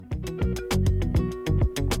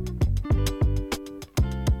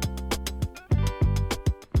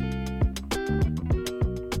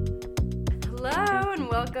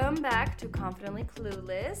Welcome back to Confidently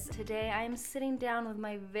Clueless. Today I am sitting down with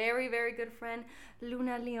my very, very good friend,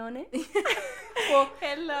 Lionne. Well,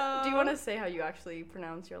 hello. Do you want to say how you actually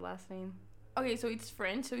pronounce your last name? Okay, so it's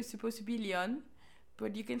French, so it's supposed to be Lionne,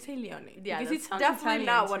 but you can say Lionne. Yeah, because that's it sounds definitely Italian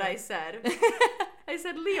not to what me. I said. I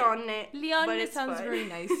said Lionne. Lionne but it sounds fine. very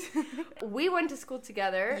nice. We went to school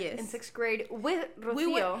together Yes. in 6th grade with we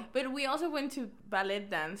Rocio. but we also went to ballet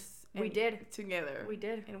dance. We did. Together. We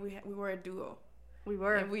did. And we were a duo. We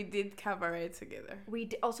were. And we did cabaret together. We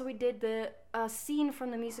did the scene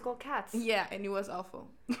from the musical Cats. Yeah, and it was awful.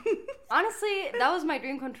 Honestly, that was my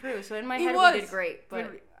dream come true. So in my head, was. we did great. But I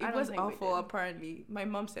it don't was think we awful, did. apparently. My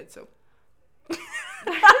mom said so.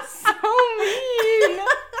 That's so mean.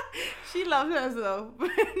 She loved us though.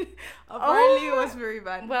 Apparently it was very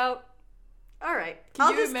bad. Well, all right. Can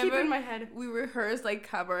I'll you just keep remember it in my head. We rehearsed like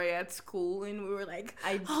cabaret at school, and we were like,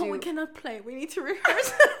 I we do. cannot play. We need to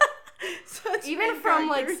rehearse." Even from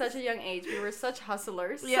like such a young age, we were such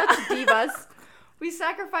hustlers, Yeah. such divas. We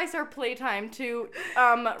sacrificed our playtime to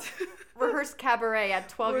rehearse cabaret at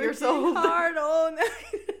 12 years old. hard all night.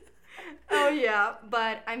 Oh yeah,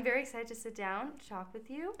 but I'm very excited to sit down, talk with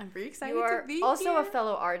you. I'm very excited You are to be also here. a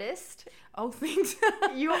fellow artist. Oh, thanks.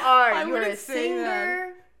 You are. I You are a wouldn't say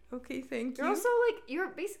singer. Okay, thank You're you. also like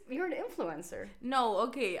you're an influencer. No,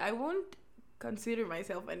 okay, I won't consider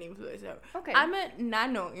myself an influencer. Okay. I'm a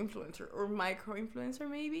nano influencer or micro influencer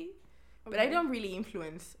maybe. But I Okay. don't really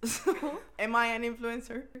influence. So, am I an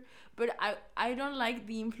influencer? But I don't like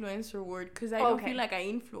the influencer word because I don't Okay. feel like I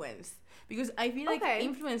influence. Because I feel like Okay.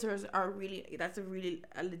 influencers are really, that's a really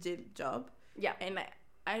a legit job. Yeah. And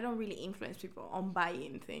I don't really influence people on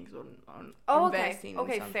buying things, on Oh, okay. investing in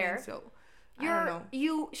Okay, something. fair. So, I don't know.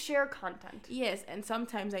 You share content. Yes, and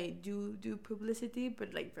sometimes I do publicity,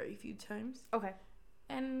 but like very few times. Okay.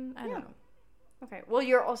 And I Yeah. don't know. Okay. Well,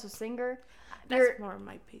 you're also a singer. That's You're more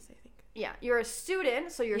my pace, I think. Yeah, you're a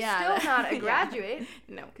student, so you're Yeah, still not a yeah. graduate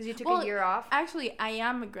No. because you took Well, a year off. Actually, I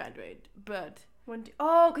am a graduate, but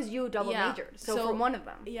Because you double Yeah, majored. So, so- from one of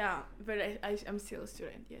them, yeah, but I'm still a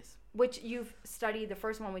student, yes. which you've studied, the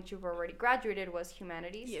first one which you've already graduated was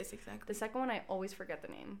humanities. Yes, exactly. The second one, I always forget the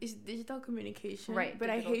name. It's digital communication. Right, But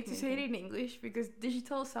I digital hate to say it in English because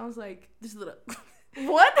digital sounds like just little.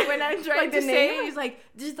 What? When I'm trying Like to the say name? it, it's like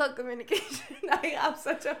digital communication. I have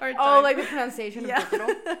such a hard time. Oh, like the pronunciation Yeah. of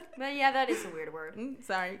digital. But yeah, that is a weird word.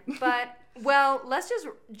 Sorry. But, well, let's just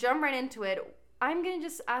jump right into it. I'm going to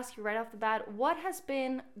just ask you right off the bat, what has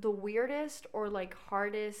been the weirdest or like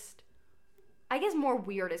hardest, I guess more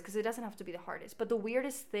weirdest because it doesn't have to be the hardest, but the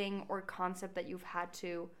weirdest thing or concept that you've had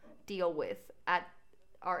to deal with at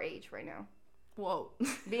our age right now? Whoa.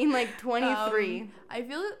 Being like 23. I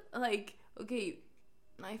feel like, okay,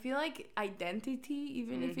 I feel like identity,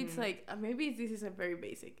 even if it's like, maybe this is a very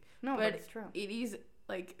basic. No, but it's true. It is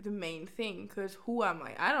like the main thing because who am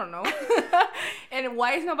I? I don't know. And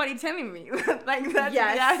why is nobody telling me? Like that's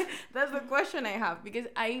Yes. that's the question I have because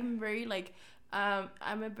I'm very like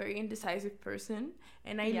I'm a very indecisive person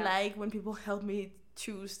and I like when people help me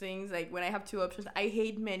choose things. Like when I have two options, I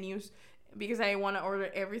hate menus because I want to order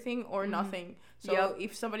everything or nothing. So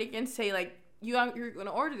if somebody can say like you're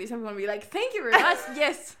gonna order this, I'm gonna be like, thank you very much.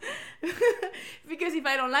 Yes. Because if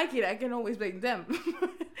I don't like it, I can always blame them.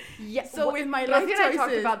 Yeah. So with my Rosie life and choices, I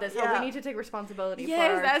talked about this. How we need to take responsibility for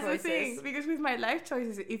our that's choices. the thing. Because with my life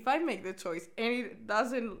choices, if I make the choice and it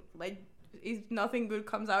doesn't like, if nothing good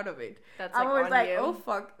comes out of it, That's I'm like always on like, you. oh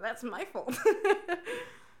fuck, that's my fault.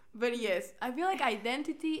 But yes, I feel like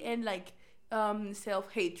identity and like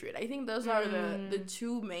self-hatred. I think those are the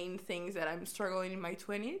two main things that I'm struggling in my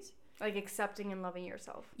 20s. Like accepting and loving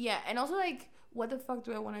yourself. Yeah, and also like, what the fuck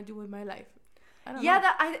do I want to do with my life? I don't Yeah,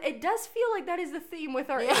 know. it does feel like that is the theme with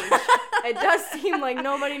our age. It does seem like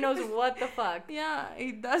nobody knows what the fuck. Yeah,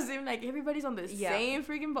 it does seem like everybody's on the same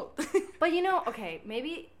freaking boat. But you know, okay,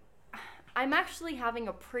 maybe I'm actually having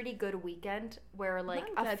a pretty good weekend where like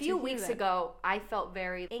I'm a glad few to hear weeks that. ago I felt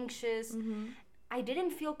very anxious. I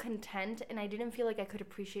didn't feel content and I didn't feel like I could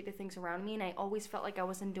appreciate the things around me and I always felt like I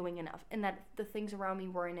wasn't doing enough and that the things around me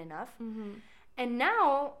weren't enough. And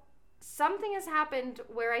now something has happened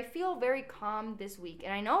where I feel very calm this week.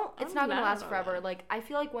 And I know it's I'm not going to glad last about forever. that. Like, I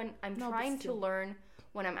feel like when I'm No, but trying to still. learn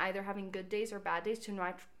when I'm either having good days or bad days to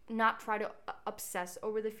not try to obsess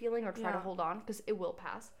over the feeling or try to hold on because it will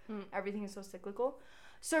pass. Everything is so cyclical.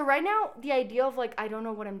 So right now, the idea of like, I don't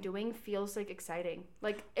know what I'm doing feels like exciting.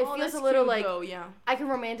 Like, it feels that's a little cute, like though, yeah. I can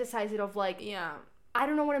romanticize it of like, Yeah. I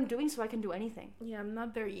don't know what I'm doing, so I can do anything. Yeah, I'm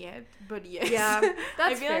not there yet, but yes. Yeah, I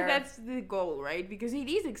that's feel fair. like that's the goal, right? Because it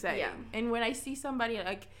is exciting. Yeah. And when I see somebody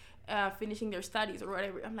like finishing their studies or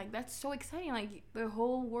whatever, I'm like, that's so exciting. Like the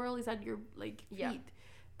whole world is at your like feet. Yeah.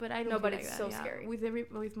 But I don't. No, but feel it's like so that, scary.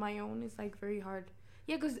 With my own, it's like very hard.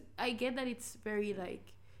 Yeah, because I get that it's very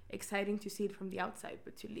like exciting to see it from the outside,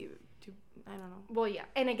 but to leave it to, I don't know. Well, yeah.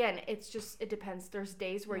 And again, it depends. There's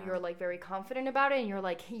days where Yeah. you're like very confident about it and you're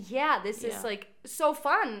like, yeah, this is like so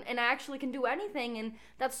fun and I actually can do anything and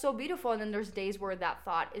that's so beautiful. And then there's days where that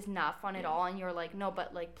thought is not fun at all and you're like, no,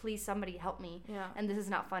 but like, please somebody help me. Yeah. And this is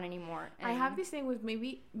not fun anymore. And I have this thing with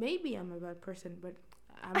maybe I'm a bad person, but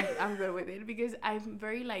I'm good with it because I'm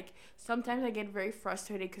very like, sometimes I get very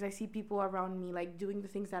frustrated because I see people around me like doing the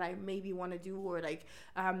things that I maybe want to do or like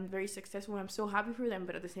very successful. I'm so happy for them,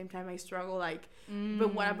 but at the same time I struggle like,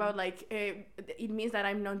 but what about like it means that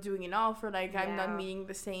I'm not doing enough or like I'm not meeting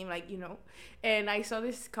the same, like, you know. And I saw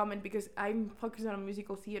this comment because I'm focused on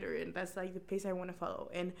musical theater and that's like the pace I want to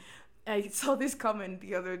follow. And I saw this comment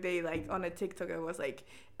the other day, like on a TikTok. I was like,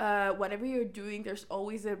 whatever you're doing, there's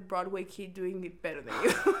always a Broadway kid doing it better than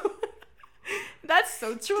you. That's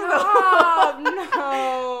so true. Stop,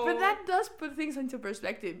 no. But that does put things into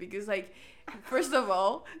perspective because, like, first of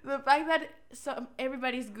all, the fact that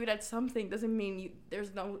everybody's good at something doesn't mean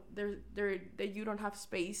that you don't have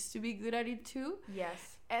space to be good at it too.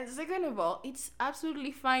 Yes. And second of all, it's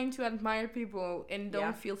absolutely fine to admire people and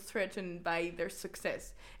don't feel threatened by their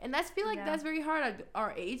success. And I feel like that's very hard at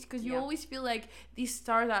our age because you always feel like these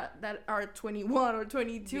stars that are 21 or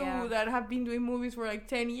 22 that have been doing movies for like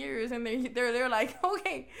 10 years and they're like,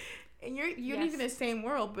 okay, and you live in the same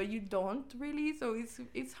world, but you don't really. So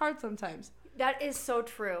it's hard sometimes. That is so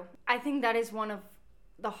true. I think that is one of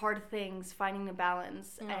the hard things, finding the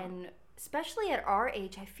balance. And especially at our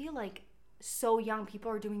age, I feel like so young people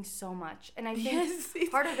are doing so much, and I think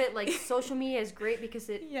part of it, like, social media is great because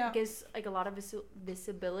it gives like a lot of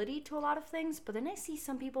visibility to a lot of things, but then I see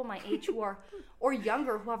some people my age who are or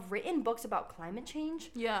younger who have written books about climate change,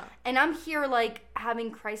 and I'm here like having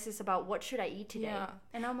crisis about what should I eat today,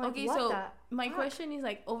 and I'm like, okay, what so the my fuck? question is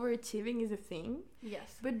like, overachieving is a thing,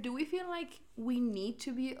 but do we feel like we need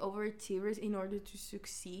to be overachievers in order to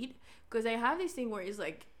succeed? Because I have this thing where it's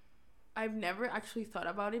like, I've never actually thought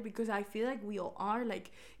about it because I feel like we all are,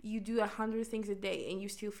 like, you do 100 things a day and you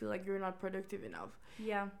still feel like you're not productive enough.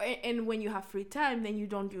 Yeah. And when you have free time, then you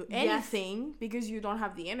don't do anything because you don't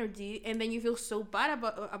have the energy, and then you feel so bad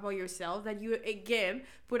about yourself that you again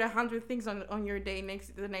put 100 things on your day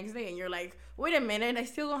the next day, and you're like, wait a minute, I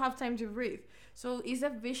still don't have time to breathe. So it's a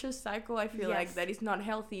vicious cycle, I feel like, that is not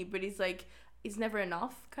healthy, but it's like, it's never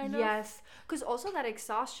enough, kind of. Yes. Because also that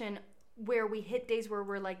exhaustion where we hit days where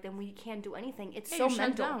we're like, then we can't do anything. It's so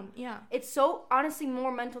mental. Down. Yeah. It's so honestly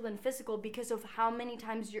more mental than physical because of how many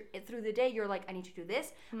times through the day you're like, I need to do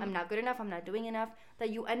this. I'm not good enough. I'm not doing enough.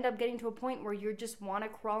 That you end up getting to a point where you just want to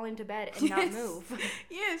crawl into bed and not move.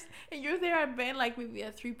 Yes. And you're there at bed like maybe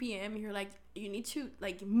at 3 p.m. and you're like, you need to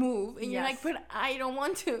like move. And you're like, but I don't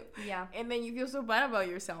want to. Yeah. And then you feel so bad about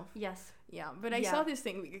yourself. Yes. Yeah, but I saw this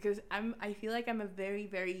thing because I feel like I'm a very,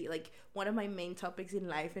 very, like, one of my main topics in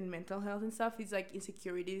life and mental health and stuff is, like,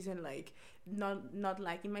 insecurities and, like, not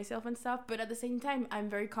liking myself and stuff. But at the same time, I'm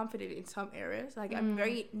very confident in some areas. Like, I'm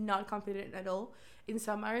very not confident at all in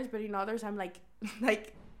some areas, but in others, I'm, like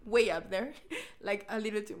way up there, like, a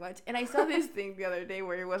little too much. And I saw this thing the other day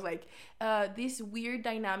where it was, like, this weird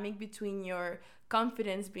dynamic between your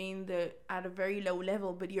confidence being at a very low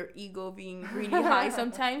level, but your ego being really high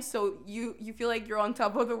sometimes. So you feel like you're on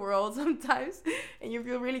top of the world sometimes, and you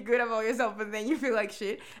feel really good about yourself, but then you feel like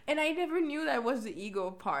shit. And I never knew that was the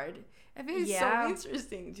ego part. I think it's so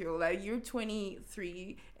interesting too. Like, you're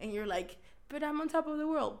 23 and you're like, but I'm on top of the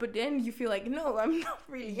world. But then you feel like, no, I'm not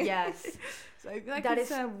really. Yes. So I feel like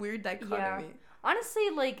it's a weird dichotomy. Yeah. Honestly,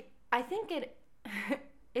 like, I think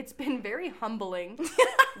it's been very humbling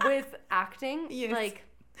with acting. Yes. Like,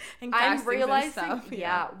 and I'm realizing,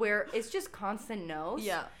 where it's just constant no's.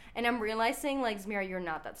 Yeah. And I'm realizing, like, Zmira, you're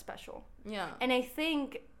not that special. Yeah. And I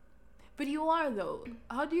think... But you are, though.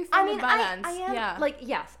 How do you find the balance? I am, like,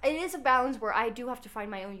 yes. It is a balance where I do have to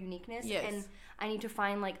find my own uniqueness. Yes. And I need to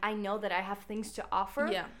find, like, I know that I have things to offer.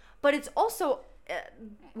 Yeah. But it's also...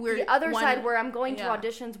 the other side where I'm going to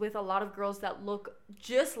auditions with a lot of girls that look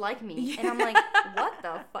just like me, and I'm like, what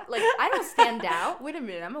the fuck? Like, I don't stand out. Wait a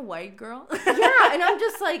minute, I'm a white girl. Yeah, and I'm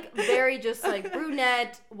just like very just like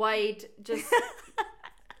brunette, white, just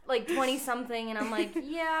like 20 something, and I'm like,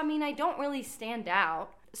 yeah, I mean, I don't really stand out.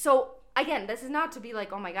 So again, this is not to be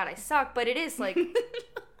like, oh my god, I suck, but it is like,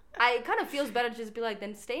 it kind of feels better to just be like,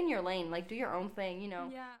 then stay in your lane, like do your own thing, you know.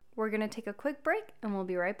 Yeah. We're gonna take a quick break, and we'll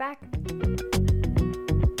be right back.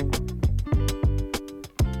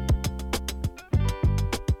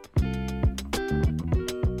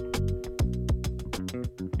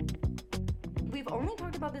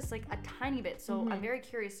 just like a tiny bit. So I'm very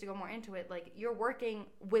curious to go more into it. Like, you're working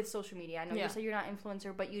with social media. I know you say you're not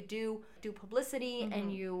influencer, but you do publicity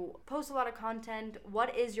and you post a lot of content.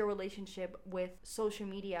 What is your relationship with social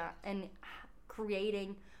media and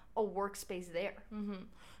creating a workspace there?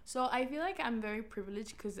 So I feel like I'm very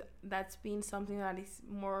privileged because that's been something that is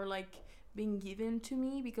more like being given to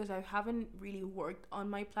me, because I haven't really worked on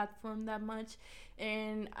my platform that much.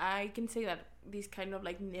 And I can say that this kind of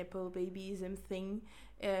like Nepo babyism thing,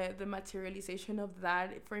 the materialization of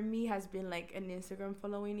that for me has been like an Instagram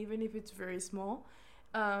following, even if it's very small,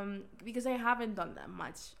 because I haven't done that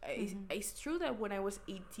much. It's true that when I was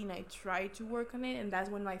 18 I tried to work on it, and that's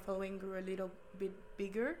when my following grew a little bit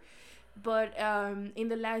bigger. But in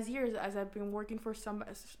the last years, as I've been working for some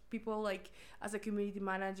people, like as a community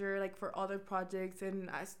manager, like for other projects, and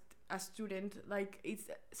as a student, like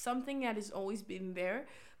it's something that has always been there,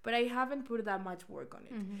 but I haven't put that much work on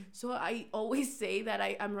it. So I always say that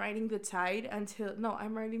I'm riding the tide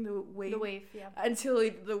I'm riding the wave until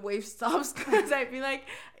the wave stops, because I feel like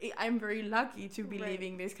I'm very lucky to be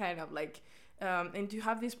living this kind of like and to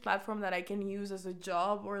have this platform that I can use as a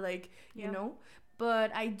job, or like you know.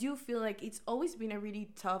 But I do feel like it's always been a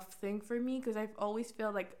really tough thing for me, because I've always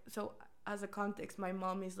felt like, so as a context, my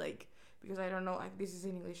mom is like, because I don't know, this is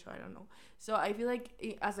in English, so I don't know. So I feel like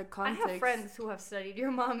as a context, I have friends who have studied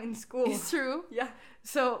your mom in school. It's true. Yeah.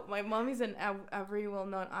 So my mom is a very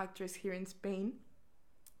well-known actress here in Spain.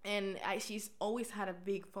 And she's always had a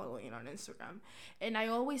big following on Instagram. And I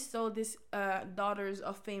always saw these daughters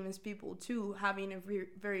of famous people too having a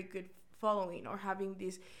very good following, or having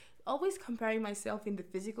this, always comparing myself in the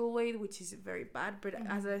physical way, which is very bad. But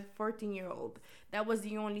as a 14-year-old, that was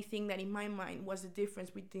the only thing that in my mind was the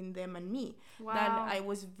difference between them and me. Wow. That I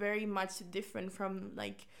was very much different from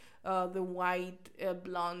like the white,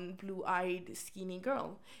 blonde, blue-eyed, skinny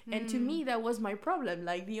girl. And to me, that was my problem.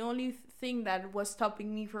 Like, the only thing that was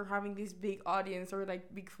stopping me from having this big audience or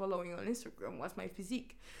like big following on Instagram was my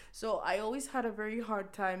physique. So I always had a very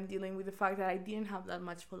hard time dealing with the fact that I didn't have that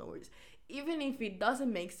much followers. Even if it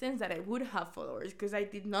doesn't make sense that I would have followers, because I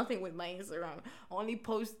did nothing with my Instagram. Only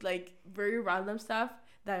post like very random stuff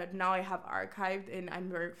that now I have archived, and I'm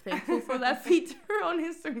very thankful for that feature on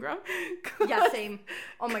Instagram. Yeah, same.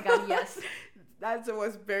 Oh my god, yes. That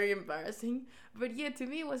was very embarrassing. But yeah, to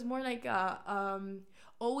me it was more like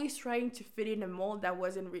always trying to fit in a mold that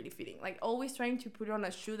wasn't really fitting. Like, always trying to put on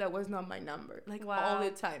a shoe that was not my number. Like, all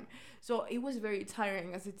the time. So it was very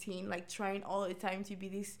tiring as a teen, like trying all the time to be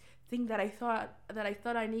this thing that I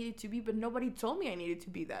thought I needed to be, but nobody told me I needed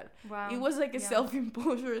to be that. Wow. It was like a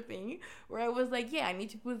self-imposure thing, where I was like, yeah, I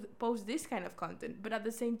need to post this kind of content, but at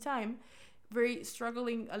the same time very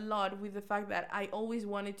struggling a lot with the fact that I always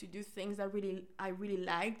wanted to do things that I really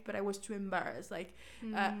liked, but I was too embarrassed. Like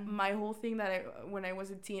my whole thing that when I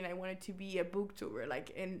was a teen, I wanted to be a booktuber,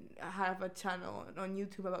 like, and have a channel on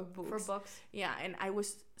YouTube about books. For books. Yeah, and I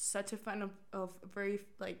was such a fan of very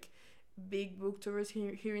like big booktubers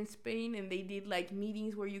here in Spain, and they did like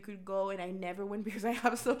meetings where you could go, and I never went because I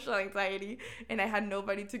have social anxiety and I had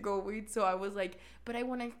nobody to go with. So I was like, but I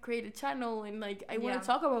want to create a channel, and like I want to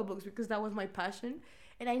talk about books because that was my passion,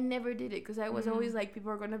 and I never did it because I was always like,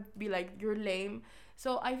 people are gonna be like, you're lame.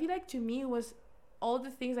 So I feel like to me it was all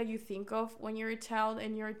the things that you think of when you're a child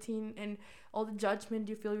and you're a teen, and all the judgment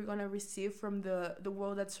you feel you're gonna receive from the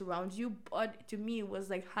world that surrounds you. But to me it was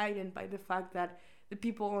like heightened by the fact that the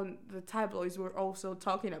people on the tabloids were also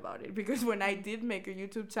talking about it, because when I did make a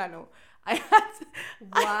YouTube channel, I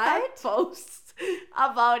had posts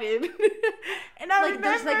about it. And I like, remember,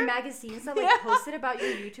 there's like magazines that like posted about your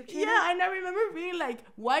YouTube channel. Yeah, and I remember being like,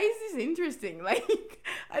 why is this interesting? Like,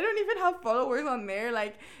 I don't even have followers on there.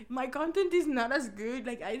 Like, my content is not as good.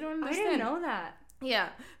 Like, I don't understand. I didn't know that. Yeah,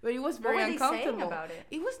 but it was very uncomfortable. What were they saying about it?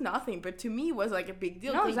 It was nothing, but to me it was like a big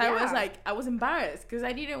deal, because I was embarrassed because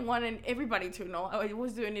I didn't want everybody to know. I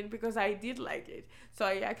was doing it because I did like it, so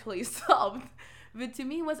I actually stopped. But to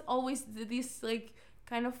me it was always this like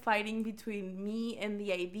kind of fighting between me and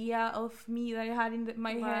the idea of me that I had in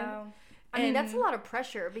my head. I mean, that's a lot of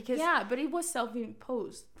pressure, because but it was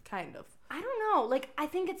self-imposed, kind of. I don't know. Like, I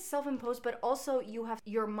think it's self-imposed, but also you have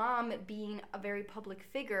your mom being a very public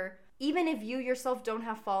figure. Even if you yourself don't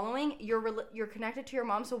have following, you're connected to your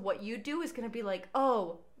mom, so what you do is going to be like,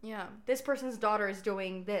 oh, Yeah. This person's daughter is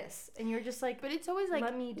doing this, and you're just like, but it's always like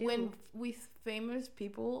let me do. when with famous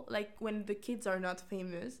people, like when the kids are not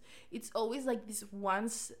famous, it's always like this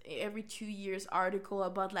once every 2 years article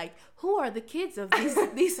about like who are the kids of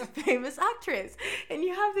this famous actress, and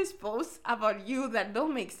you have these posts about you that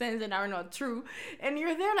don't make sense and are not true, and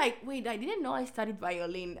you're there like, wait, I didn't know I studied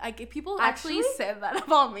violin. Like people actually said that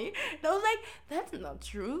about me, and I was like, that's not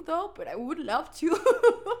true though, but I would love to.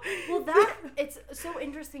 Well, that it's so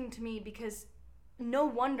interesting to me because no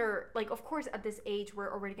wonder, like, of course, at this age,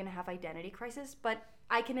 we're already going to have identity crisis, but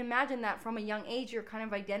I can imagine that from a young age, your kind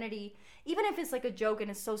of identity, even if it's like a joke and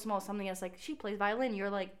it's so small, something that's like, she plays violin, you're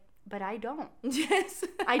like, but I don't. Yes.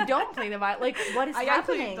 I don't play the violin. Like, what is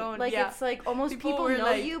happening? Don't, like, yeah. it's like almost people know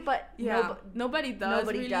like, you, but nobody does.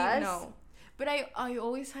 Nobody really, does. No. But I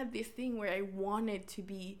always had this thing where I wanted to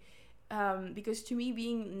be, because to me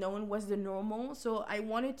being known was the normal, so I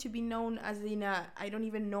wanted to be known as in a, I don't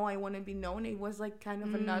even know I want to be known. It was like kind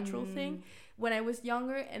of a natural thing when I was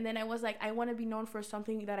younger, and then I was like, I want to be known for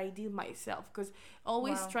something that I did myself, because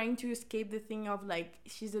always trying to escape the thing of like,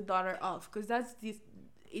 she's the daughter of, because that's this,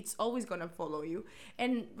 it's always gonna follow you.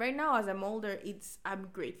 And right now as I'm older, I'm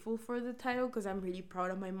grateful for the title because I'm really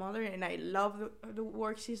proud of my mother and I love the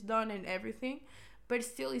work she's done and everything. But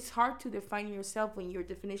still, it's hard to define yourself when your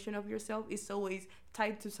definition of yourself is always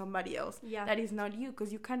tied to somebody else. Yeah. That is not you,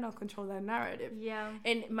 because you cannot control that narrative. Yeah.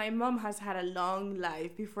 And my mom has had a long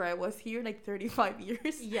life before I was here, like 35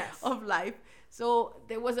 years of life. So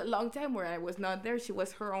there was a long time where I was not there. She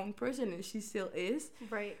was her own person and she still is.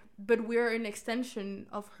 Right. But we're an extension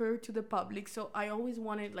of her to the public. So I always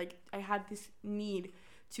wanted, like, I had this need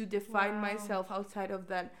to define myself outside of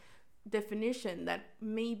that definition, that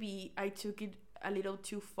maybe I took it a little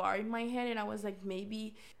too far in my head, and I was like,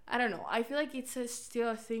 maybe, I don't know, I feel like it's still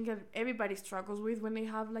a thing that everybody struggles with when they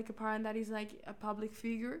have like a parent that is like a public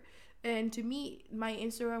figure. And to me, my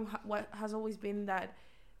Instagram what has always been that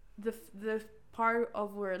the part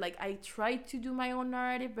of where like I tried to do my own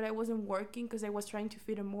narrative, but I wasn't working because I was trying to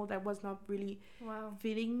fit a mold that was not really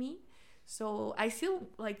fitting me. So I still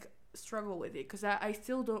like struggle with it because I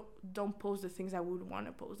still don't post the things I would want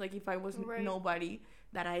to post. Like if I was nobody,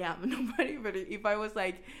 that I am nobody, but if I was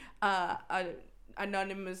like an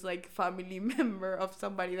anonymous like family member of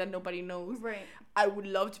somebody that nobody knows, I would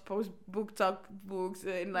love to post book talk books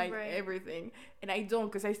and like everything, and I don't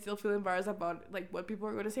because I still feel embarrassed about like what people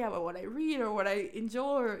are going to say about what I read or what I enjoy,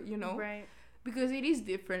 or, you know, because it is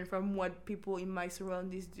different from what people in my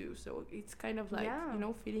surroundings do. So it's kind of like, you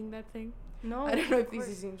know, fitting that thing. No, I don't know if this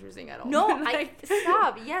is interesting at all. No,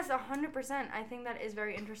 stop. Yes, 100%. I think that is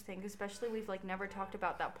very interesting, especially we've like never talked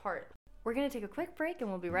about that part. We're gonna take a quick break and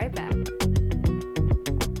we'll be right back.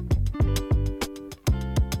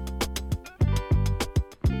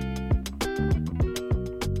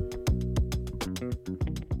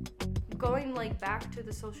 Going like back to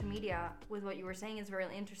the social media with what you were saying is very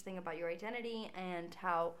interesting about your identity, and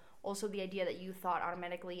how also the idea that you thought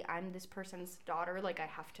automatically, I'm this person's daughter, like I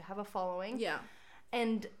have to have a following. Yeah.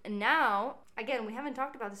 And now, again, we haven't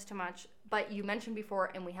talked about this too much, but you mentioned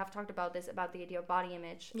before, and we have talked about this, about the idea of body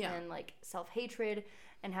image and like self-hatred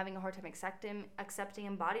and having a hard time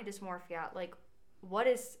accepting body dysmorphia. Like, what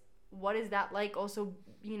is that like? Also,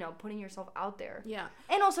 you know, putting yourself out there. Yeah.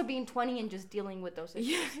 And also being 20 and just dealing with those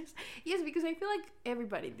issues. Yes, because I feel like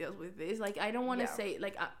everybody deals with this. Like, I don't want to say,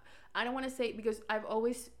 like, I don't want to say, because I've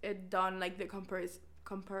always done like the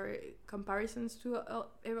comparisons to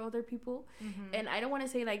other people, and I don't want to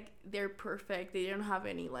say like they're perfect, they don't have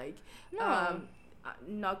any like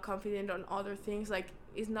not confident on other things. Like,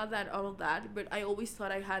 it's not that all of that, but I always thought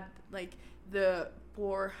I had like the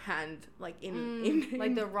poor hand, like in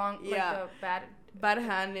like the wrong, like the bad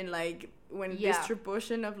hand, in like when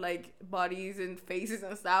distribution of like bodies and faces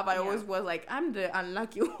and stuff. I always was like, I'm the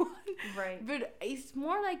unlucky one. Right. But it's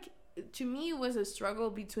more like, to me, it was a struggle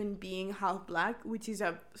between being half black, which is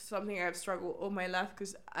something I've struggled all my life,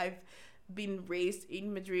 because I've been raised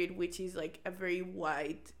in Madrid, which is like a very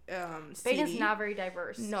white Spain city. is not very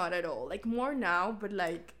diverse. Not at all. Like, more now, but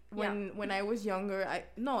like when I was younger,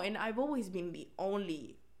 and I've always been the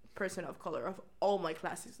only person of color of all my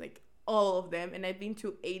classes, like all of them, and I've been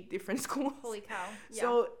to 8 different schools. Holy cow. Yeah.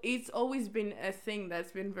 So it's always been a thing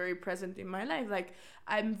that's been very present in my life. Like,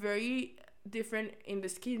 I'm very different in the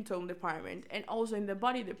skin tone department and also in the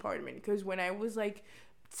body department, because when I was like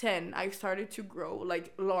 10, I started to grow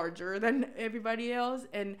like larger than everybody else,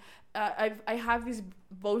 and I have this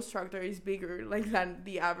bone structure is bigger like than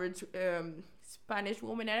the average Spanish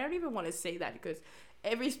woman. And I don't even want to say that, because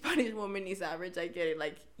every Spanish woman is average. I get it.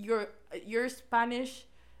 Like, you're Spanish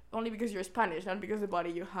only because you're Spanish, not because of the body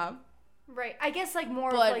you have. Right. I guess like more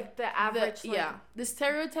of But like the average. the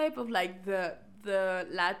stereotype of like the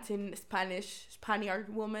Latin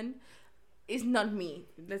Spaniard woman is not me.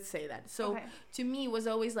 Let's say that. So to me, it was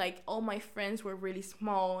always like all my friends were really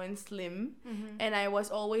small and slim, and I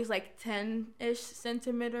was always like 10-ish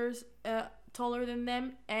centimeters taller than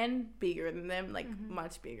them and bigger than them, like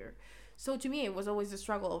much bigger. So to me, it was always a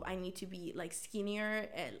struggle of I need to be like skinnier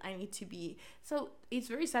and I need to be. So it's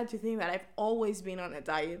very sad to think that I've always been on a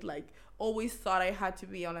diet, like always thought I had to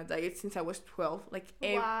be on a diet since I was 12, like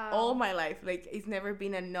all my life. Like it's never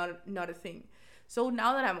been not a thing. So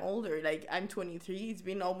now that I'm older, like I'm 23, it's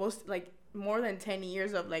been almost like more than 10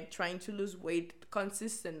 years of like trying to lose weight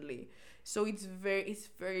consistently. So it's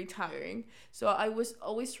very tiring. So I was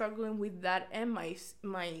always struggling with that and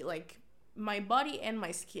my body and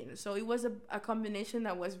my skin. So it was a combination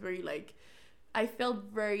that was very like, I felt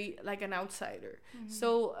very like an outsider.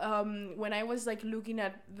 So when I was like looking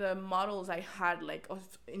at the models I had like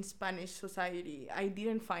in Spanish society, I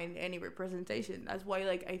didn't find any representation. That's why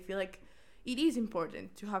like I feel like it is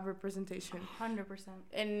important to have representation. 100%.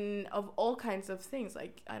 And of all kinds of things.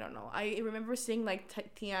 Like, I don't know. I remember seeing like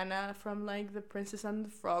Tiana from like The Princess and the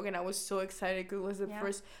Frog, and I was so excited because it was the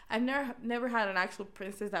first. I've never had an actual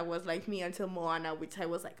princess that was like me until Moana, which I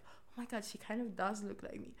was like, oh my god, she kind of does look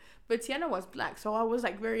like me. But Tiana was black, so I was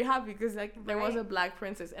like very happy because like there was a black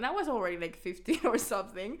princess, and I was already like 15 or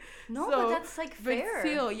something. No, but that's like fair. But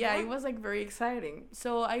still, it was like very exciting.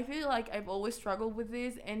 So I feel like I've always struggled with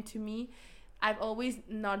this, and to me, I've always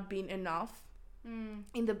not been enough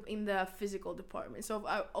in the physical department. So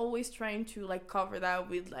I'm always trying to like cover that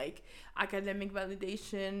with like academic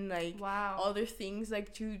validation, like other things,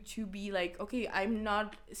 like to be like, okay, I'm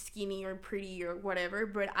not skinny or pretty or whatever,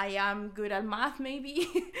 but I am good at math. Maybe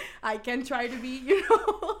I can try to be, you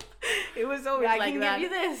know. It was always like I can that.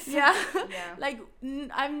 give you this. Yeah. Like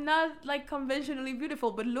I'm not like conventionally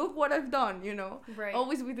beautiful, but look what I've done, you know. Right.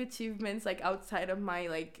 Always with achievements like outside of my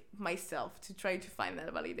like myself, to try to find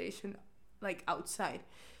that validation like outside.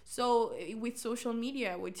 So with social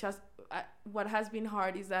media, which has what has been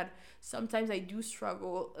hard is that sometimes I do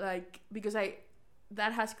struggle, like, because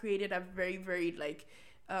that has created a very very like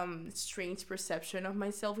strange perception of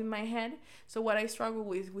myself in my head. So what I struggle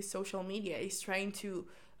with social media is trying to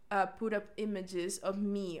put up images of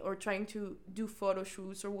me or trying to do photo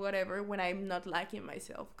shoots or whatever when I'm not liking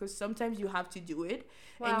myself, because sometimes you have to do it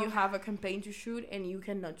and you have a campaign to shoot and you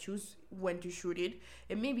cannot choose when to shoot it,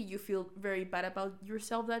 and maybe you feel very bad about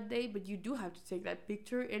yourself that day, but you do have to take that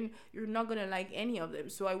picture and you're not gonna like any of them.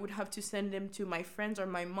 So I would have to send them to my friends or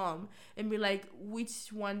my mom and be like, which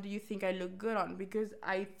one do you think I look good on, because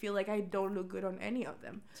I feel like I don't look good on any of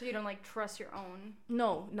them. So you don't like trust your own?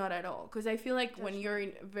 No, not at all, because I feel like when you're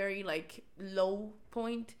in very like low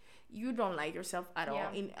point, you don't like yourself at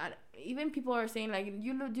all. Even people are saying like,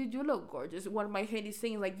 you look gorgeous. What my head is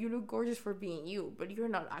saying, like, you look gorgeous for being you, but you're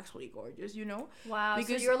not actually gorgeous, you know. Because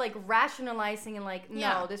so you're like rationalizing and like,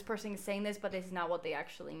 no, this person is saying this, but this is not what they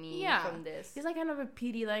actually mean from this. It's like kind of a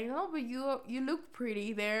pity, like, no, but you look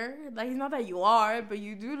pretty there, like, it's not that you are, but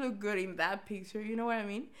you do look good in that picture, you know what I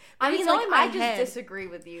mean? But I mean, like, I just disagree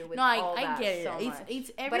with you with all that. I get it. So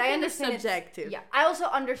it's everything, but I understand is subjective. I also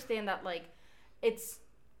understand that like it's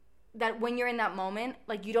that when you're in that moment,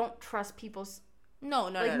 like, you don't trust people's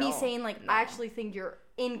like me saying like, I actually think you're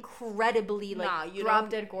incredibly like drop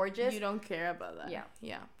dead gorgeous. You don't care about that.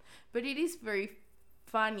 Yeah. But it is very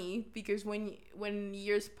funny because when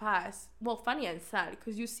years pass, well, funny and sad,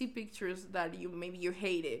 because you see pictures that you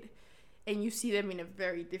hated and you see them in a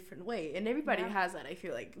very different way, and everybody has that. I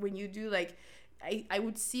feel like when you do like, I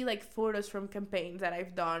would see like photos from campaigns that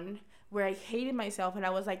I've done where I hated myself and I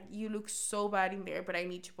was like, you look so bad in there, but I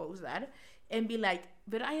need to post that, and be like,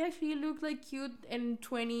 but I actually look like cute and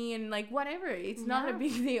 20 and like whatever, it's not a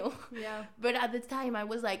big deal. But at the time I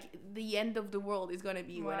was like, the end of the world is gonna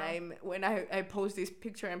be when I post this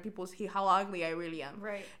picture and people see how ugly I really am.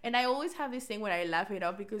 And I always have this thing when I laugh it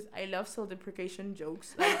up because I love self-deprecation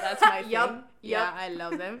jokes, like, that's my thing. I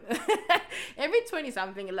love them. Every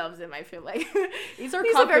 20-something loves them, I feel like. It's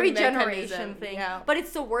a very generation thing. But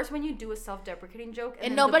it's the worst when you do a self-deprecating joke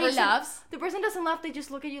and nobody laughs. The person doesn't laugh, they just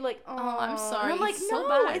look at you like, oh, I'm sorry. And I'm like, so no,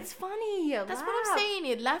 bad. it's funny. That's what I'm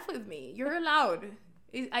saying. Laugh with me. You're allowed.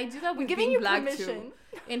 I do that with giving being you black permission. Too.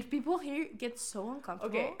 And people here get so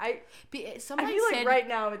uncomfortable. Okay, I feel like right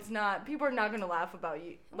now it's not. People are not gonna laugh about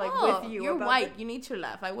you, like, with you. You're white. You need to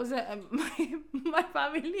laugh. I was my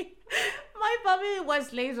family. My family was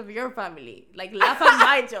slaves of your family. Like, laugh at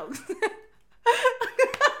my jokes.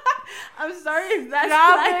 I'm sorry if that's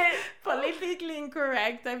Stop like it. politically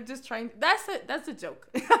incorrect. I'm just trying. That's a joke.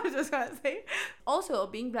 I'm just gonna say. Also,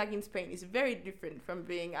 being black in Spain is very different from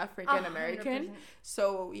being African American. 100%.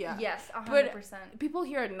 So yeah. Yes, 100%. But people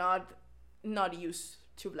here are not used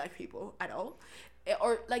to black people at all,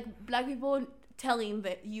 or like black people telling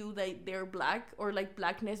that they're black, or like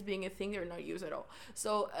blackness being a thing, they're not used at all.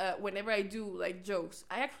 So whenever I do like jokes,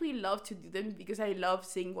 I actually love to do them because I love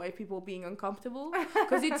seeing white people being uncomfortable,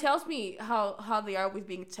 because it tells me how they are with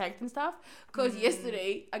being checked and stuff. Because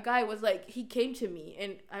yesterday a guy was like, he came to me,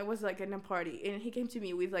 and I was like in a party, and he came to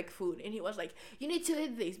me with like food, and he was like, you need to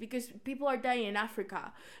eat this because people are dying in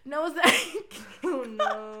Africa. And I was like, oh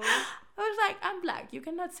no. I was like, I'm black, you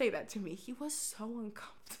cannot say that to me. He was so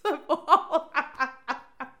uncomfortable.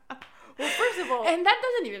 Well, first of all, and that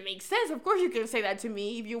doesn't even make sense. Of course you can say that to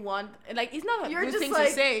me if you want. Like, it's not a You're good just thing like-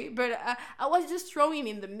 to say, but I was just throwing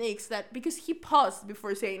in the mix that, because he paused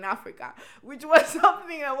before saying Africa, which was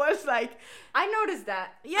something I was like, I noticed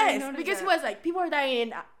that. I yes, noticed because that. he was like, people are dying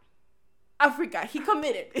in Africa. He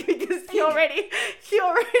committed because he already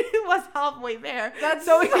was halfway there. That's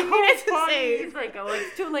so he so needed to funny. say. It's like, oh,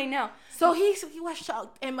 it's too late now. So he was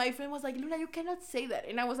shocked, and my friend was like, Luna, you cannot say that.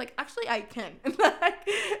 And I was like, actually, I can. Like,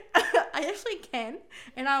 I actually can,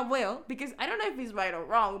 and I will, because I don't know if it's right or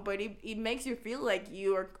wrong, but it makes you feel like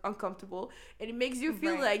you are uncomfortable, and it makes you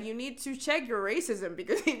feel like you need to check your racism,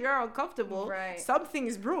 because if you're uncomfortable, something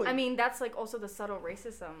is brewing. I mean, that's like also the subtle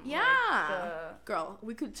racism. Yeah. Like Girl,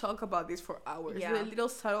 we could talk about this for hours. Yeah. The little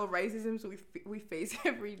subtle racisms we face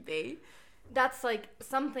every day. that's like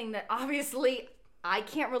something that obviously I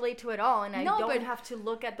can't relate to at all, and I don't have to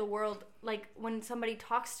look at the world like when somebody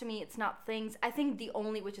talks to me. It's not things. I think the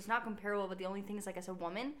only, which is not comparable, but the only thing is like as a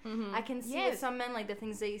woman, I can see with some men like the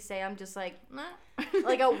things they say. I'm just like, nah.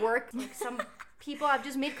 Like at work, like some people I've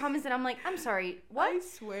just made comments and I'm like, I'm sorry, what? I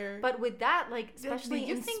swear. But with that, like especially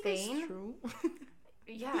in think Spain, that's true?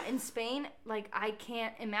 yeah, in Spain, like I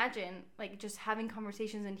can't imagine like just having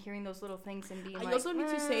conversations and hearing those little things and being like. I also need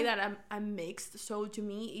to say that I'm mixed. So to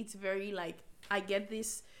me, it's very like. I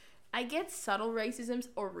get subtle racisms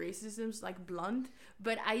or racisms like blunt,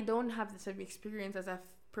 but I don't have the same experience as a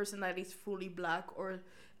person that is fully black, or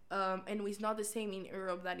and it's not the same in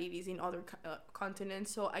Europe that it is in other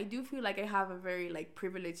continents. So I do feel like I have a very like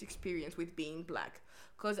privileged experience with being black,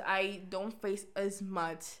 because I don't face as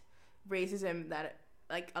much racism that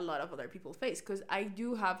like a lot of other people face, because I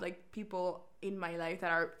do have like people in my life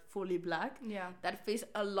that are fully black that face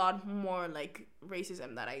a lot more like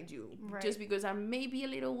racism that I do, just because I'm maybe a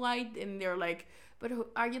little white, and they're like, but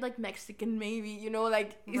are you like Mexican maybe, you know,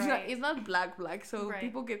 like it's not black, so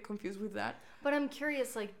people get confused with that. But I'm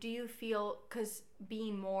curious, like, do you feel, because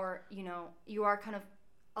being more, you know, you are kind of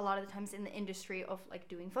a lot of the times in the industry of like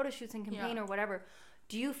doing photo shoots and campaign or whatever,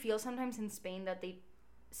 do you feel sometimes in Spain that they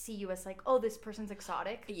see you as like, oh, this person's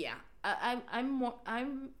exotic? Yeah,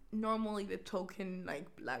 I'm normally the token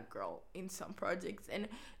like black girl in some projects, and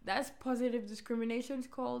that's positive discrimination is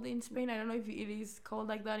called in Spain. I don't know if it is called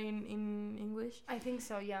like that in English. I think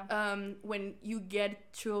so, yeah. When you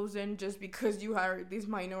get chosen just because you are this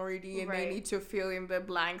minority, and they need to fill in the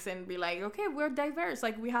blanks and be like, okay, we're diverse,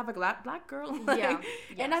 like we have a black girl, like,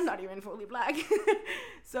 and I'm not even fully black.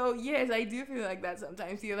 So yes, I do feel like that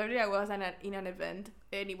sometimes. The other day I was in an event,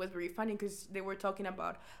 and it was very funny because they were talking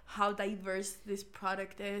about how diverse this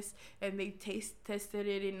product is, and they tested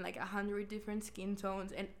it in like 100 different skin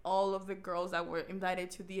tones, and all of the girls that were invited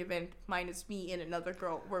to the event minus me and another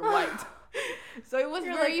girl were white. So it was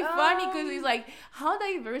very funny, because it's like, how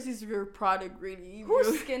diverse is your product really?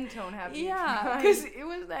 Whose skin tone have you tried? Because it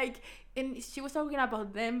was like, and she was talking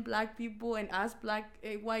about them black people and us black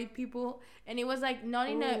white people, and it was like not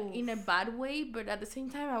in a bad way, but at the same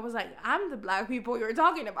time I was like, I'm the black people you're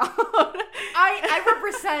talking about. I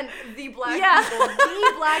represent the black people,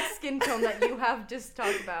 the black skin tone that you have just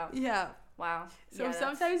talked about. Yeah. Wow. So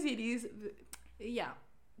sometimes it is,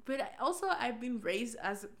 but I've been raised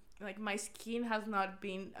as like, my skin has not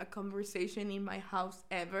been a conversation in my house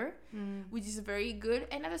ever, which is very good,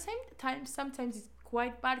 and at the same time sometimes it's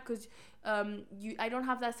quite bad, because I don't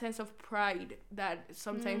have that sense of pride that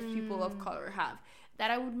sometimes people of color have, that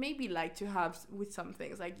I would maybe like to have with some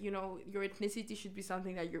things. Like, you know, your ethnicity should be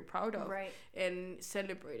something that you're proud of, and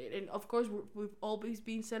celebrated, and of course we've always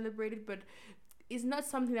been celebrated, but it's not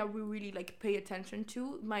something that we really like pay attention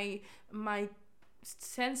to. My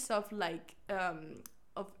sense of like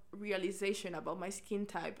of realization about my skin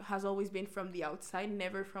type has always been from the outside,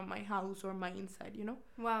 never from my house or my inside, you know?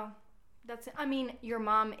 Wow. I mean, your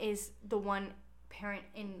mom is the one parent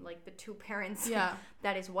in like the two parents Yeah.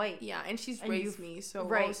 that is white. Yeah, and she's raised me, so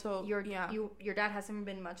right. Also your dad hasn't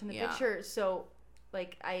been much in the picture, so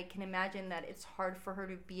like I can imagine that it's hard for her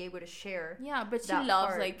to be able to share. Yeah, but she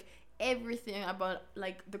loves like everything about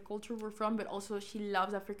like the culture we're from, but also she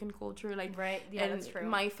loves African culture, like right. Yeah, that's true.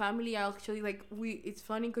 My family are actually like it's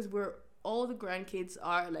funny because we're all the grandkids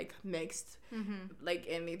are like mixed, like,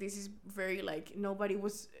 and this is very like nobody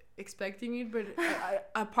was expecting it, but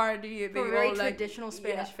apparently they for a very all traditional like,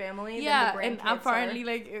 Spanish family. Yeah, and apparently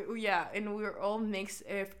like and we're all mixed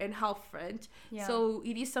and half French. Yeah. So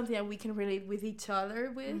it is something that we can relate with each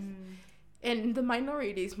other with. And the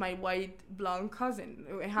minority is my white blonde cousin.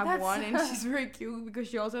 I have one, and she's very cute because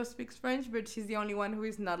she also speaks French, but she's the only one who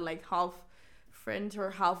is not like half French or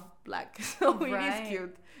half black. So it is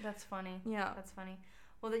cute. That's funny. Yeah, that's funny.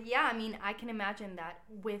 Well, I mean, I can imagine that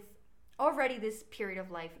with already this period of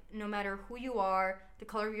life, no matter who you are, the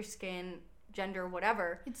color of your skin, gender,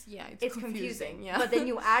 whatever, it's confusing. Yeah. But then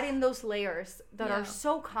you add in those layers that are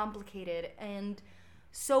so complicated and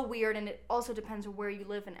so weird, and it also depends on where you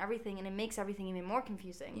live and everything, and it makes everything even more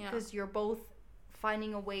confusing because you're both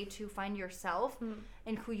finding a way to find yourself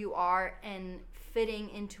and who you are and fitting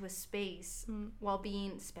into a space while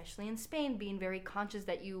being, especially in Spain, being very conscious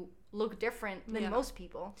that you look different than most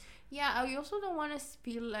people. Yeah, I also don't want to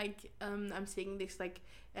feel like I'm saying this like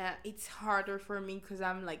it's harder for me because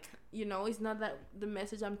I'm like, it's not that the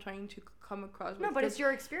message I'm trying to come across with. No, but it's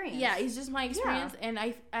your experience. Yeah, it's just my experience, and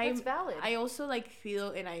that's valid. I also like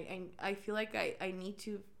feel, and I feel like I need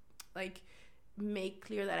to like make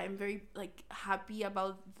clear that I'm very like happy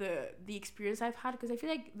about the experience I've had, because I feel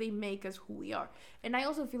like they make us who we are, and I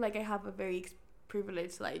also feel like I have a very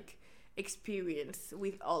privileged like experience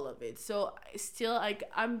with all of it. So still like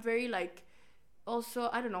I'm very like, also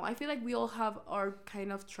I don't know, I feel like we all have our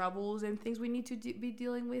kind of troubles and things we need to be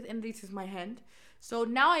dealing with, and this is my hand. So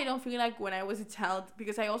now I don't feel like when I was a child,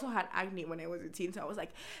 because I also had acne when I was a teen, so I was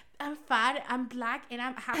like, I'm fat, I'm black, and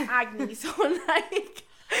I have acne. So like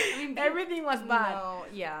everything was bad. No,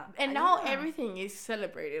 yeah. And now everything is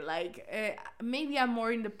celebrated. Like maybe I'm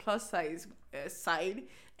more in the plus size side,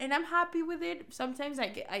 and I'm happy with it. Sometimes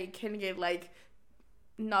I can get like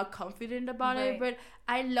not confident about it, but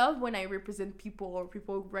I love when I represent people or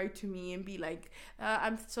people write to me and be like,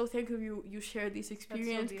 I'm so thankful you shared this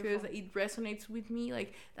experience because it resonates with me.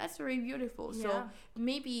 Like that's very beautiful. So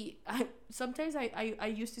maybe sometimes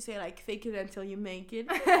I used to say like fake it until you make it.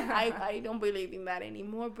 I don't believe in that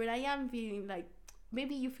anymore, but I am feeling like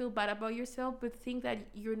maybe you feel bad about yourself, but think that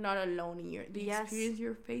you're not alone in the experience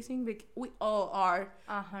you're facing. Like we all are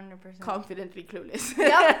 100% confidently clueless.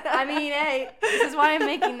 Yep. I mean, hey, this is why I'm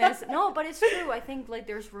making this. No, but it's true. I think like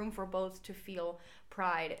there's room for both to feel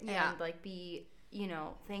pride and like be,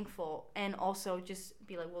 thankful, and also just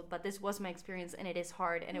be like, well, but this was my experience and it is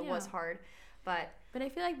hard and it was hard. But I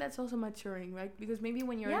feel like that's also maturing, right? Because maybe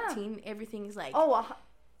when you're a teen, everything is like,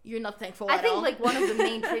 you're not thankful at all. I think like one of the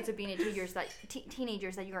main traits of being a teenager is that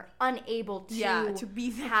teenagers that you're unable to be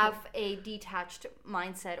have a detached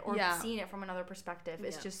mindset or seeing it from another perspective.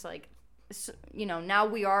 It's just like, now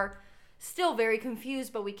we are still very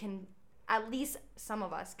confused, but we can, at least some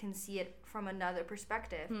of us can see it from another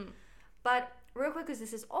perspective. But real quick, because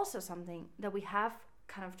this is also something that we have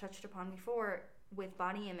kind of touched upon before with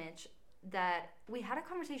body image, that we had a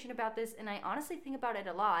conversation about this, and I honestly think about it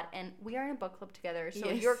a lot, and we are in a book club together,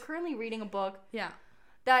 so you're currently reading a book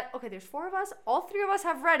that, there's 4 of us, all 3 of us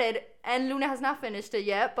have read it, and Luna has not finished it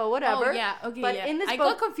yet, but whatever. But in this book, I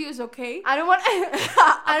got confused, okay? I don't want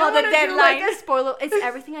I don't want the deadline. Do like a spoiler. It's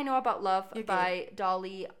Everything I Know About Love by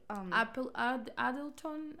Dolly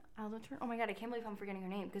Addleton. Oh my god, I can't believe I'm forgetting her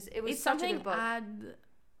name, because it was such a good book.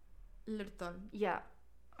 Addleton. Yeah.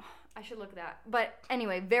 I should look at that. But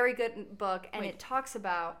anyway, very good book, and it talks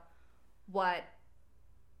about what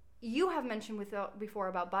you have mentioned before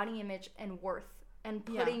about body image and worth, and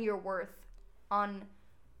putting your worth on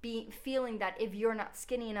feeling that if you're not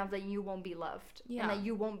skinny enough that you won't be loved and that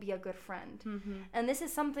you won't be a good friend. And this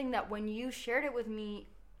is something that when you shared it with me,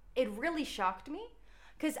 it really shocked me,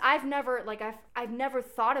 because I've never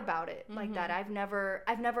thought about it like that. I've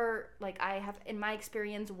never like, I have, in my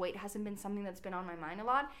experience, weight hasn't been something that's been on my mind a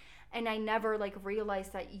lot. And I never like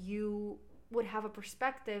realized that you would have a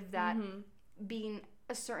perspective that being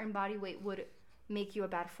a certain body weight would make you a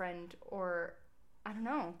bad friend, or I don't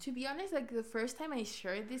know. To be honest, like the first time I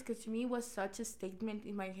shared this, because to me it was such a statement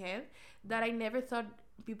in my head that I never thought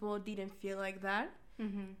people didn't feel like that.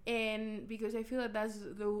 And because I feel that that's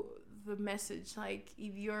the message, like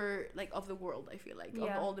if you're like of the world, I feel like of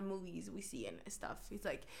all the movies we see and stuff, it's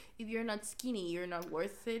like if you're not skinny, you're not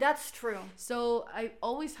worth it. That's true. So I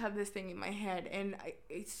always have this thing in my head, and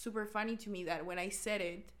it's super funny to me that when I said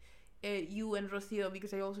it, you and Rocio,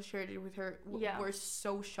 because I also shared it with her, were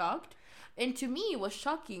so shocked. And to me, it was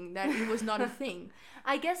shocking that it was not a thing.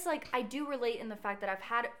 I guess, like, I do relate in the fact that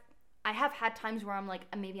I have had times where I'm like,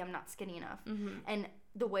 maybe I'm not skinny enough. Mm-hmm. And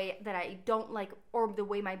the way that I don't like, or the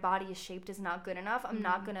way my body is shaped is not good enough. I'm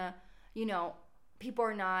not gonna, people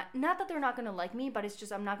are not that they're not gonna like me, but it's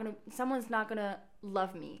just someone's not gonna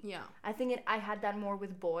love me. Yeah. I think I had that more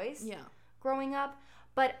with boys. Yeah. Growing up.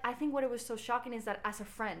 But I think what it was so shocking is that as a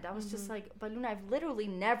friend, I was just like, but Luna, I've literally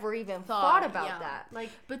never even thought about that. Like,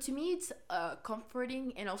 but to me, it's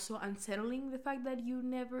comforting and also unsettling, the fact that you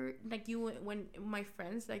never, like, when my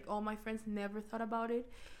friends, like all my friends, never thought about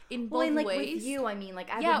it in both like, ways. With you, I mean, like,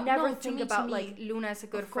 I would never think about like Luna as a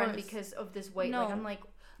good friend because of this weight. No. Like, I'm like,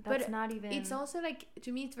 that's not even. It's also like,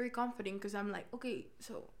 to me, it's very comforting because I'm like, okay,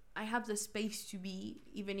 so I have the space to be,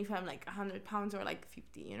 even if I'm like 100 pounds or like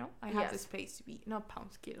 50, I have the space to be, not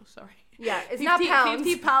pounds, kilos, sorry. Yeah, it's 50, not pounds.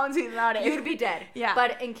 50 pounds is not it. You'd be dead. Yeah.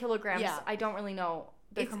 But in kilograms, I don't really know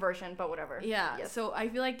the conversion, but whatever. Yeah. Yes. So I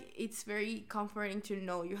feel like it's very comforting to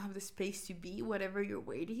know you have the space to be whatever your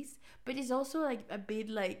weight is. But it's also like a bit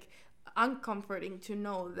like uncomforting to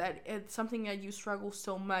know that it's something that you struggle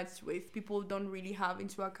so much with, people don't really have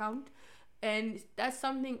into account. And that's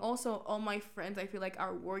something also all my friends, I feel like,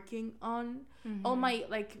 are working on. Mm-hmm. All my,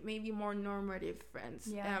 like, maybe more normative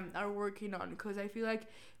friends are working on. Because I feel like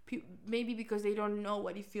maybe because they don't know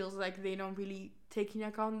what it feels like, they don't really take into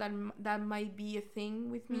account that might be a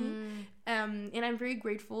thing with me. And I'm very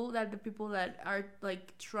grateful that the people that are,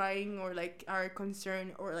 like, trying or, like, are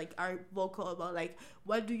concerned or, like, are vocal about, like,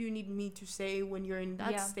 what do you need me to say when you're in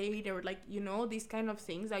that state, or, like, these kind of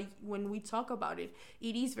things. Like, when we talk about it,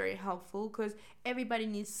 it is very helpful because everybody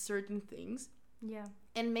needs certain things. Yeah.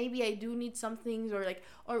 And maybe I do need some things,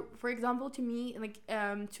 or for example, to me, like,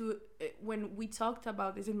 when we talked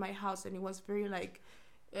about this in my house, and it was very, like,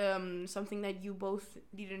 something that you both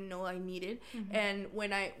didn't know I needed. Mm-hmm. And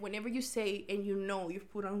whenever you say and you've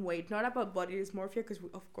put on weight, not about body dysmorphia, because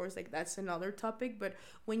of course, like, that's another topic, but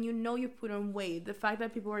when you've put on weight, the fact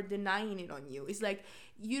that people are denying it on you is like,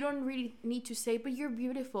 you don't really need to say, but you're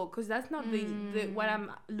beautiful, because that's not the what I'm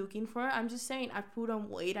looking for. I'm just saying, I put on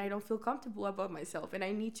weight, I don't feel comfortable about myself, and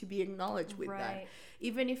I need to be acknowledged with that.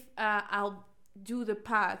 Even if I'll do the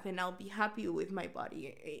path and I'll be happy with my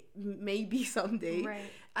body, maybe someday.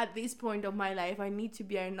 At this point of my life, I need to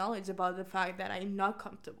be acknowledged about the fact that I'm not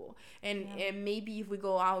comfortable, and maybe if we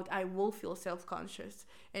go out, I will feel self-conscious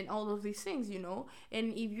and all of these things,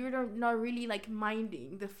 and if you're not really, like,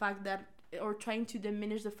 minding the fact that, or trying to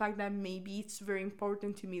diminish the fact that maybe it's very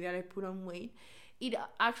important to me that I put on weight, it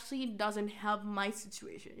actually doesn't help my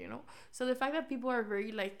situation, so the fact that people are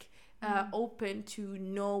very, like, open to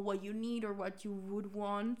know what you need or what you would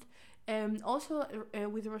want. Also,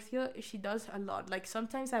 with Rocio, she does a lot. Like,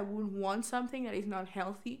 sometimes I would want something that is not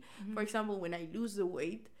healthy. Mm-hmm. For example, when I lose the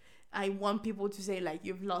weight, I want people to say, like,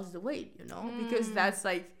 you've lost the weight, because that's,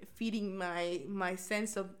 like, feeding my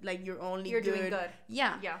sense of, like, you're doing good.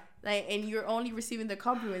 Yeah. Like, and you're only receiving the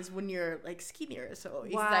compliments when you're, like, skinnier. So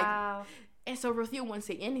it's like, and so Rocio won't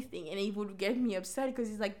say anything, and it would get me upset because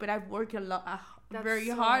it's like, but I've worked a lot. Very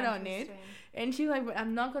so hard on it, and she's like, but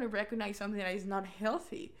I'm not going to recognize something that is not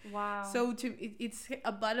healthy. Wow. So it's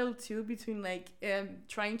a battle too between, like,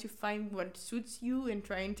 trying to find what suits you and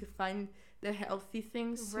trying to find the healthy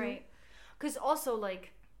things, right? Because also,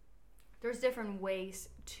 like, there's different ways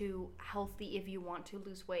to healthy if you want to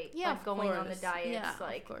lose weight. Yeah, like going on the diets,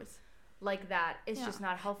 like, of course, like that. It's just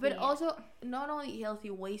not healthy. But also, not only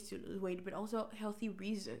healthy ways to lose weight, but also healthy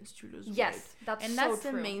reasons to lose weight. Yes, that's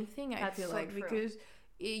the main thing, I feel like, because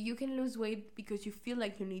you can lose weight because you feel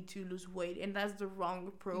like you need to lose weight, and that's the wrong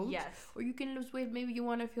approach. Yes. Or you can lose weight, maybe you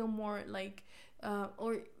want to feel more like,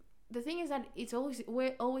 or the thing is that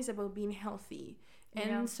we're always about being healthy.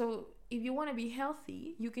 And so if you want to be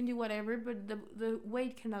healthy, you can do whatever, but the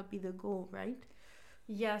weight cannot be the goal, right?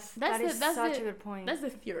 Yes, that's such a good point. That's the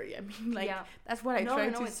theory. I mean, like, that's what I try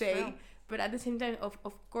to say. True. But at the same time,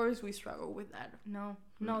 of course, we struggle with that. No,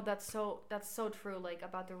 that's so true. Like,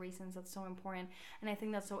 about the reasons, that's so important. And I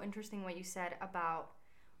think that's so interesting what you said about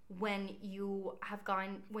when you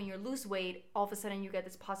lose weight, all of a sudden you get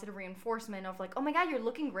this positive reinforcement of, like, oh my God, you're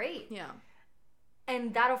looking great. Yeah.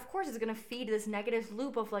 And that, of course, is going to feed this negative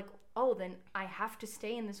loop of, like, oh, then I have to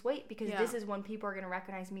stay in this weight because this is when people are going to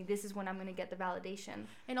recognize me. This is when I'm going to get the validation.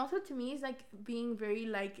 And also, to me, it's, like, being very,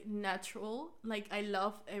 like, natural. Like, I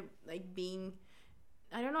love, like, being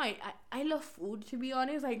I don't know. I love food, to be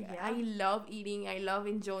honest. Like, Yeah. I love eating. I love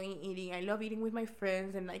enjoying eating. I love eating with my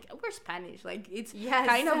friends. And, like, we're Spanish. Like, it's Yes.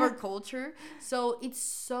 kind of our culture. So it's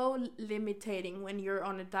so limiting when you're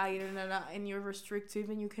on a diet and you're restrictive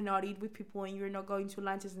and you cannot eat with people and you're not going to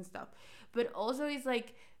lunches and stuff. But also, it's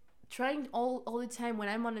like trying all the time when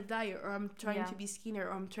I'm on a diet or I'm trying to be skinnier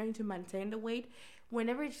or I'm trying to maintain the weight.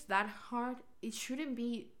 Whenever it's that hard, it shouldn't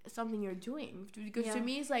be something you're doing, because to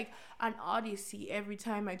me it's like an odyssey every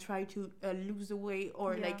time I try to lose the weight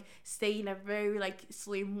or like stay in a very like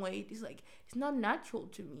slim weight. It's like it's not natural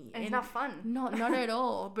to me, and it's not fun. Not at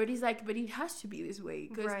all. But it's like, but it has to be this way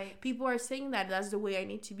because people are saying that that's the way I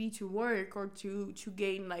need to be to work or to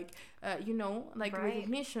gain like like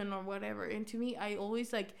recognition or whatever. And to me, I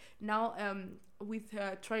always like now with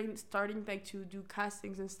starting like to do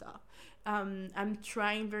castings and stuff, I'm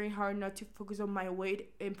trying very hard not to focus on my weight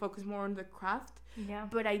and focus more on the craft.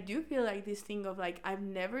 But I do feel like this thing of like I've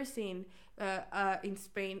never seen in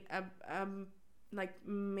Spain like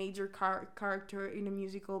major character in a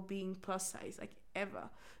musical being plus size, like ever.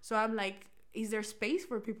 So I'm like, is there space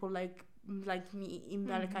for people like me in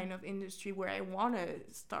that kind of industry where I want to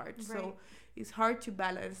start? So it's hard to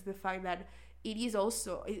balance the fact that it is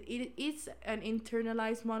also it's an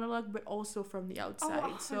internalized monologue, but also from the outside.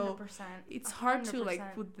 100%. So it's hard to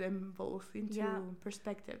like put them both into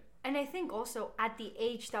perspective. And I think also at the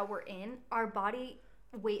age that we're in, our body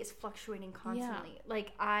weight is fluctuating constantly.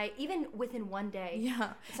 Like even within one day.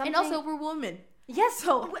 And also we're women. Yes,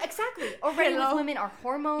 so exactly. Already with women, our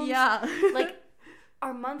hormones. Like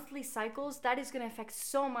our monthly cycles, that is going to affect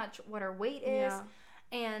so much what our weight is.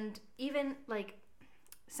 And even like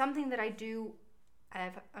something that I do,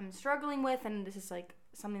 I'm struggling with, and this is like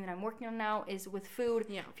something that I'm working on now, is with food,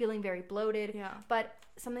 feeling very bloated. But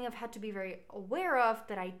something I've had to be very aware of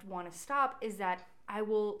that I want to stop is that I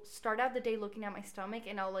will start out the day looking at my stomach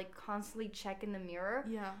and I'll like constantly check in the mirror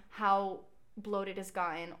how bloated it's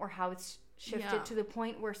gotten or how it's shifted to the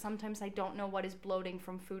point where sometimes I don't know what is bloating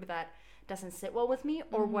from food that doesn't sit well with me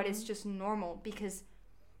or what is just normal, because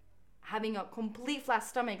having a complete flat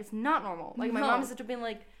stomach is not normal. Like my mom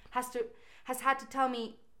has had to tell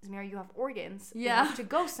me, Zamira, you have organs. You have to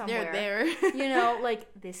go somewhere. They're there. Like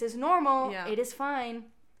this is normal. It is fine.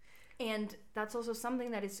 And that's also something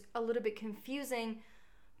that is a little bit confusing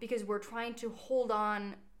because we're trying to hold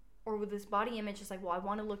on, or with this body image, it's like, well, I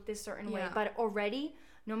want to look this certain way. But already,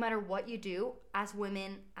 no matter what you do, as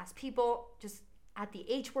women, as people, just at the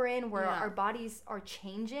age we're in, where our bodies are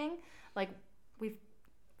changing, like we've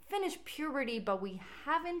finished puberty, but we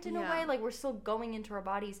haven't in a way. Like we're still going into our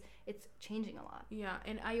bodies. It's changing a lot.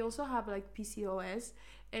 And I also have like PCOS,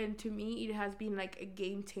 and to me it has been like a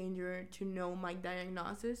game changer to know my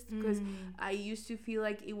diagnosis, because I used to feel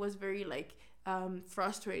like it was very like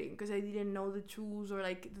frustrating because I didn't know the tools, or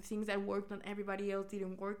like the things that worked on everybody else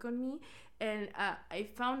didn't work on me. And I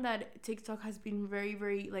found that TikTok has been very,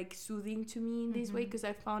 very like soothing to me in this way, because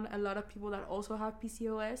I found a lot of people that also have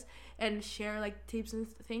PCOS and share like tips and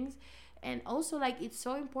things. And also like it's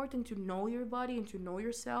so important to know your body and to know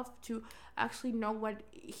yourself, to actually know what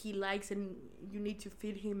he likes and you need to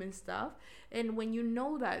feed him and stuff. And when you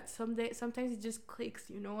know that, sometimes it just clicks,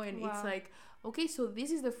 and it's like, okay, so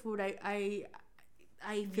this is the food I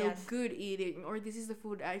feel good eating, or this is the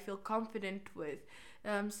food I feel confident with.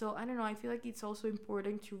 So I don't know, I feel like it's also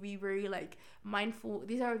important to be very like mindful.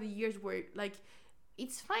 These are the years where like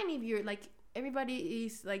it's fine if you're like, everybody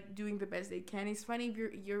is like doing the best they can. It's fine if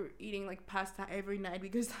you're eating like pasta every night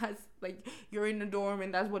because that's like you're in a dorm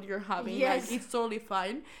and that's what you're having. Like it's totally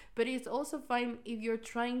fine. But it's also fine if you're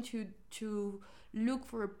trying to look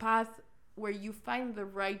for a path where you find the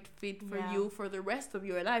right fit for you for the rest of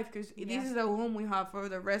your life, because this is the home we have for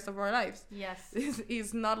the rest of our lives. This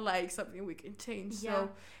is not like something we can change. So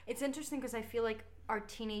it's interesting because I feel like our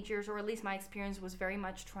teenagers, or at least my experience, was very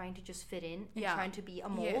much trying to just fit in and trying to be a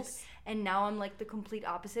mold. And now I'm like the complete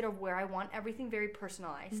opposite of where I want everything very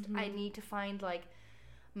personalized. I need to find like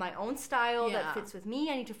my own style that fits with me.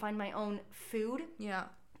 I need to find my own food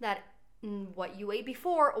that what you ate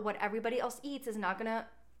before or what everybody else eats is not gonna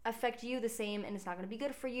affect you the same, and it's not gonna be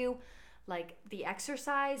good for you. Like the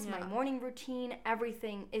exercise, my morning routine,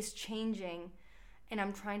 everything is changing, and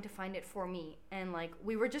I'm trying to find it for me. And like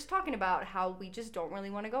we were just talking about how we just don't really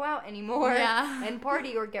want to go out anymore and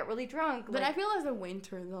party or get really drunk. But like, I feel as a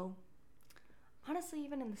winter though. Honestly,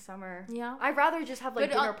 even in the summer, I'd rather just have like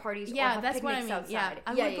dinner parties or have that's picnics what I mean. outside.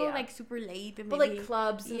 I would go like super late, and but like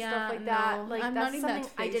clubs and stuff like that. Like I'm that's not in something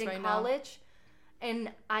that I did in right college.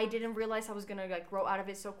 And I didn't realize I was gonna like grow out of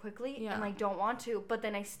it so quickly, and like don't want to. But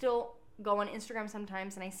then I still go on Instagram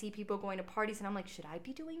sometimes and I see people going to parties and I'm like, should I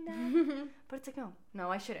be doing that? But it's like,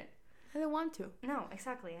 no, I shouldn't. I don't want to. No,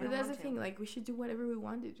 exactly. But that's the thing. Like, we should do whatever we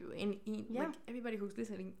want to do. And like, everybody who's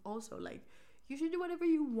listening also, like, you should do whatever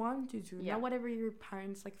you want to do. Not whatever your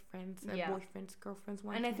parents, like, friends, boyfriends, girlfriends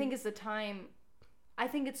want to do. And I think it's the time... I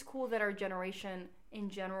think it's cool that our generation in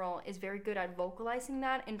general is very good at vocalizing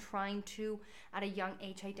that and trying to, at a young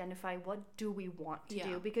age, identify what do we want to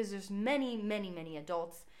do. Because there's many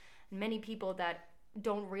adults, many people that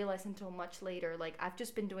don't realize until much later, like, I've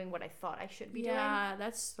just been doing what I thought I should be doing. Yeah,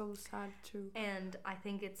 that's so sad too. And I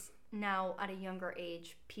think it's now at a younger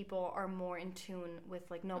age, people are more in tune with,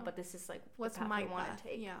 like, no, but this is, like, what's the path I want to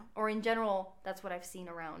take. Yeah. Or in general, that's what I've seen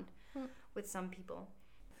around with some people.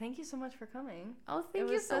 Thank you so much for coming. Oh, thank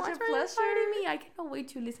you so much for inviting me. I cannot wait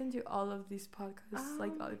to listen to all of these podcasts,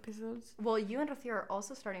 like all episodes. Well, you and Rocío are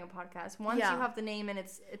also starting a podcast. Once you have the name and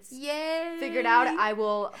it's Yay. figured out, I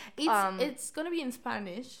will... It's going to be in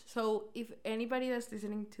Spanish. So if anybody that's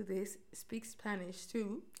listening to this speaks Spanish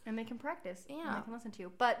too... And they can practice. Yeah. And they can listen to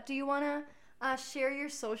you. But do you want to share your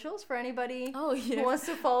socials for anybody who wants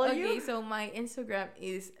to follow you? Okay, so my Instagram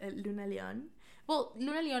is Lionne. Well,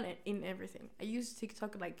 Lionne in everything. I use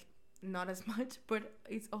TikTok, like, not as much, but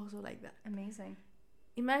it's also like that. Amazing.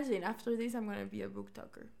 Imagine, after this, I'm going to be a book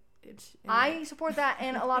talker. I support that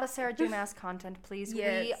and a lot of Sarah J. Maas content, please.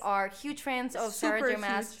 Yes. We are huge fans of Sarah J.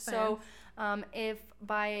 Maas. So, if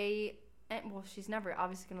by... Well, she's never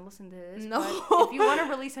obviously going to listen to this. No. But if you want to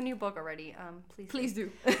release a new book already, please do.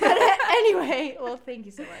 Anyway, well, thank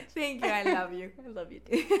you so much. Thank you. I love you. I love you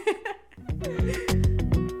too.